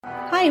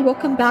Hi,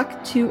 welcome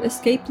back to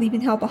Escape Leaving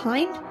Hell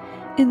Behind.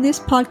 In this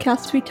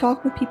podcast, we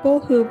talk with people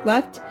who have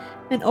left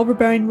an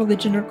overbearing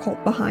religion or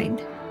cult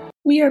behind.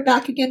 We are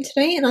back again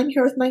today, and I'm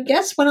here with my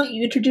guest. Why don't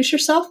you introduce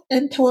yourself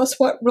and tell us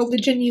what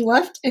religion you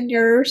left and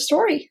your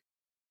story?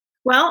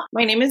 Well,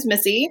 my name is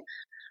Missy,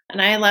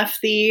 and I left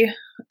the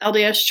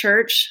LDS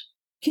Church.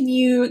 Can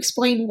you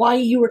explain why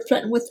you were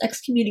threatened with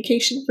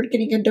excommunication for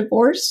getting a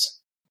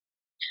divorce?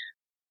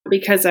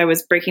 Because I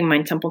was breaking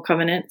my temple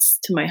covenants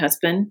to my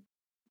husband,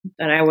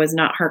 that I was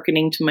not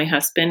hearkening to my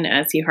husband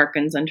as he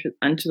hearkens unto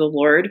the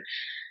Lord.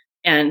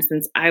 And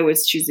since I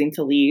was choosing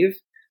to leave,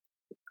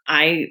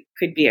 I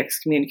could be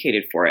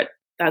excommunicated for it.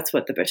 That's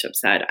what the bishop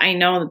said. I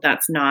know that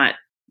that's not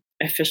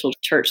official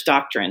church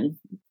doctrine,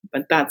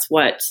 but that's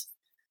what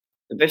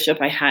the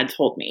bishop I had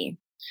told me.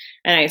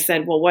 And I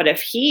said, well, what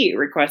if he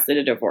requested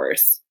a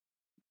divorce?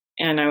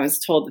 And I was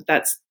told that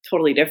that's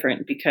totally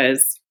different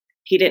because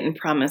he didn't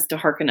promise to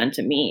hearken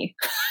unto me.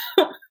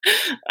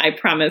 I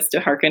promised to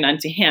hearken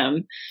unto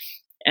him.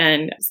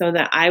 And so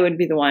that I would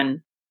be the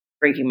one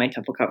breaking my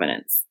temple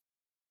covenants.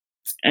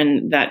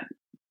 And that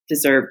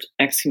deserved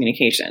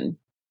excommunication.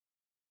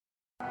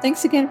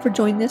 Thanks again for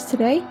joining us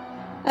today.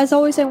 As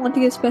always, I want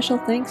to give special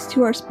thanks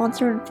to our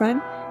sponsor and friend,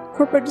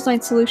 Corporate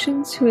Design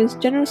Solutions, who has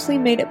generously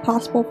made it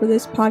possible for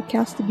this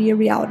podcast to be a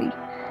reality.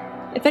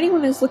 If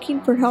anyone is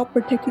looking for help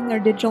protecting their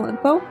digital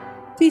info,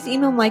 please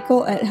email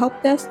Michael at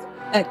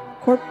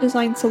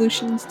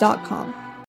helpdesk@corpdesignsolutions.com.